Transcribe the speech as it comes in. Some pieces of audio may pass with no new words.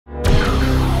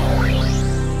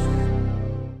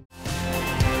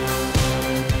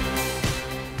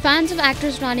Fans of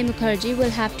actress Rani Mukerji will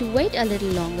have to wait a little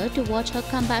longer to watch her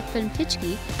comeback film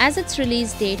Hichki, as its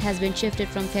release date has been shifted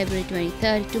from February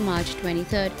 23rd to March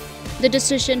 23rd. The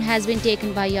decision has been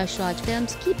taken by Yash Raj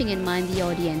Films, keeping in mind the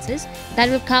audiences that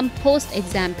will come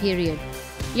post-exam period.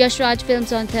 Yash Raj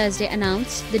Films on Thursday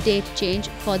announced the date change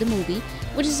for the movie,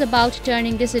 which is about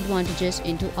turning disadvantages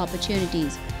into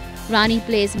opportunities. Rani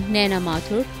plays Naina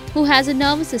Mathur, who has a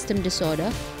nervous system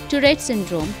disorder, Tourette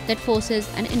syndrome, that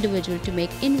forces an individual to make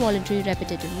involuntary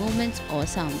repetitive movements or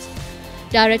sounds.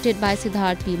 Directed by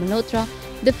Siddharth P. Malhotra,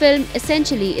 the film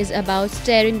essentially is about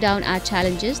staring down at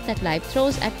challenges that life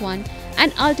throws at one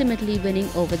and ultimately winning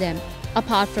over them,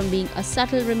 apart from being a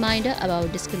subtle reminder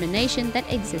about discrimination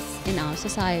that exists in our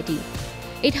society.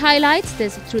 It highlights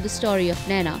this through the story of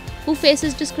Naina, who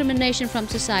faces discrimination from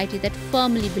society that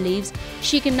firmly believes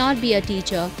she cannot be a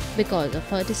teacher because of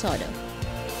her disorder.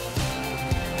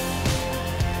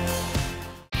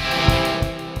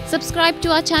 Subscribe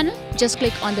to our channel. Just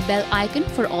click on the bell icon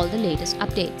for all the latest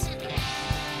updates.